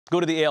Go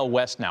to the AL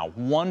West now.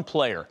 One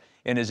player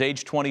in his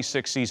age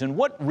 26 season.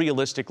 What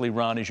realistically,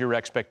 Ron, is your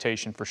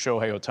expectation for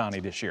Shohei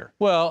Ohtani this year?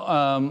 Well,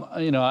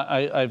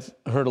 I've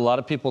heard a lot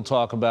of people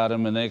talk about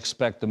him, and they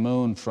expect the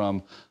moon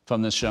from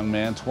this young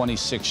man,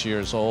 26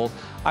 years old.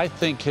 I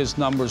think his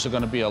numbers are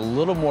going to be a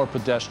little more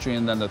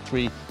pedestrian than the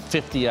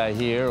 350 I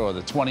hear or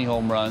the 20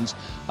 home runs.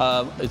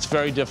 It's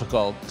very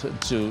difficult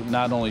to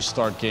not only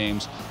start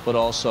games, but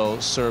also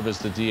serve as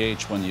the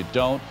DH when you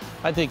don't.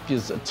 I think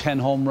it's a 10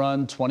 home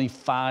run,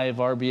 25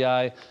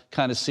 RBI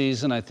kind of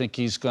season. I think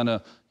he's going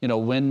to,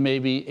 win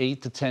maybe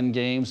 8 to 10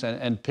 games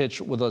and pitch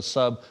with a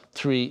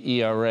sub-3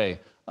 ERA.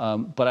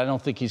 But I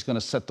don't think he's going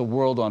to set the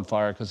world on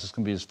fire because it's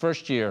going to be his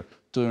first year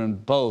doing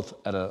both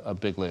at a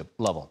big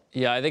level.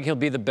 Yeah, I think he'll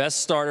be the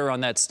best starter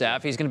on that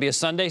staff. He's going to be a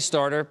Sunday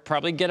starter,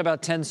 probably get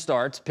about 10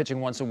 starts, pitching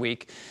once a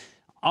week.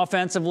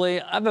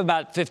 Offensively, I have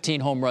about 15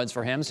 home runs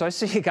for him. So I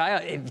see a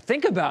guy,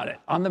 think about it.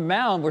 On the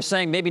mound, we're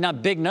saying maybe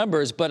not big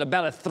numbers, but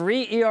about a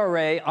 3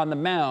 ERA on the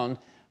mound,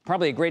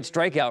 probably a great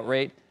strikeout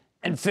rate,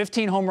 and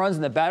 15 home runs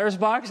in the batter's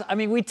box. I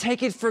mean, we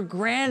take it for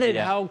granted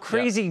how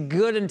crazy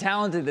good and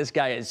talented this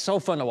guy is. So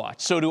fun to watch.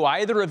 So do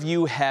either of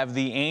you have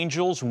the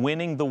Angels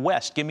winning the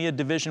West? Give me a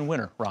division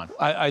winner, Ron.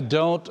 I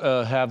don't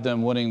have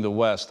them winning the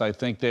West. I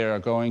think they are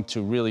going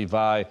to really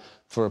vie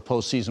for a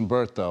postseason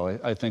berth, though.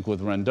 I think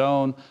with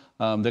Rendon,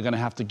 they're going to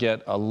have to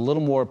get a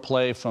little more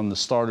play from the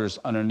starters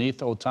underneath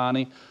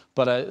Ohtani.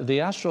 But the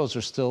Astros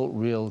are still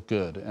real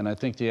good, and I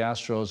think the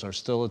Astros are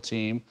still a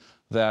team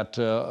that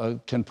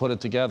can put it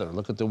together.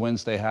 Look at the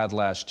wins they had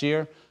last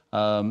year.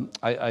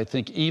 I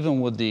think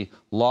even with the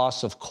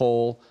loss of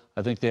Cole,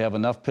 I think they have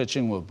enough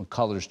pitching with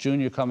McCullers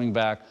Jr. coming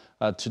back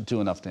to do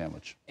enough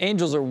damage.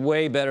 Angels are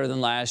way better than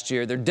last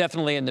year. They're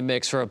definitely in the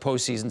mix for a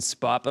postseason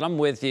spot, but I'm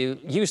with you.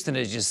 Houston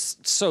is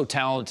just so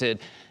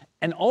talented.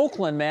 And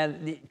Oakland,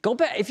 man, go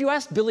back. If you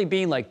asked Billy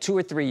Beane like 2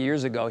 or 3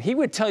 years ago, he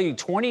would tell you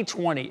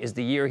 2020 is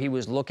the year he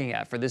was looking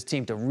at for this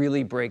team to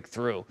really break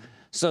through.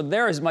 So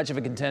they're as much of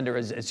a contender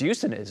as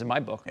Houston is in my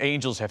book.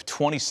 Angels have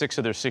 26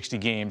 of their 60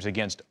 games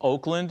against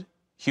Oakland,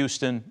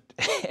 Houston,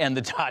 and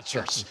the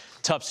Dodgers.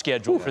 Tough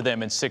schedule for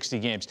them in 60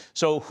 games.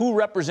 So who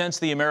represents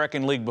the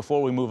American League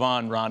before we move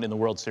on, Ron, in the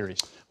World Series?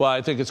 Well,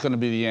 I think it's going to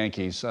be the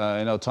Yankees.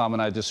 I know Tom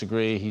and I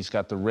disagree. He's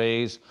got the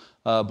Rays.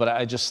 But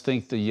I just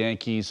think the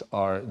Yankees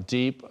are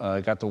deep.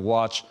 I got to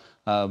watch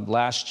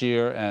last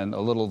year and a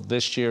little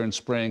this year in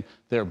spring.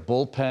 Their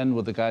bullpen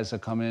with the guys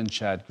that come in,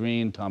 Chad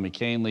Green, Tommy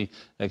Kahnle,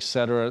 et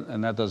cetera,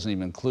 and that doesn't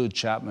even include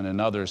Chapman and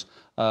others.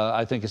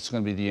 I think it's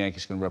going to be the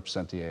Yankees going to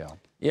represent the AL.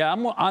 Yeah,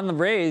 I'm on the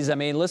Rays. I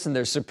mean, listen,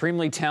 they're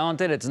supremely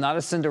talented. It's not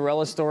a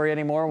Cinderella story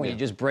anymore when you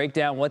just break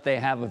down what they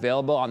have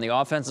available on the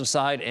offensive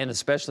side and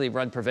especially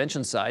run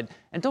prevention side.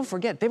 And don't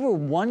forget, they were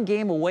 1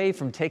 game away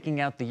from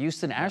taking out the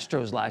Houston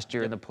Astros last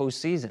year in the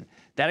postseason.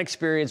 That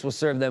experience will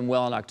serve them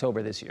well in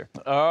October this year.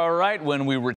 All right, when we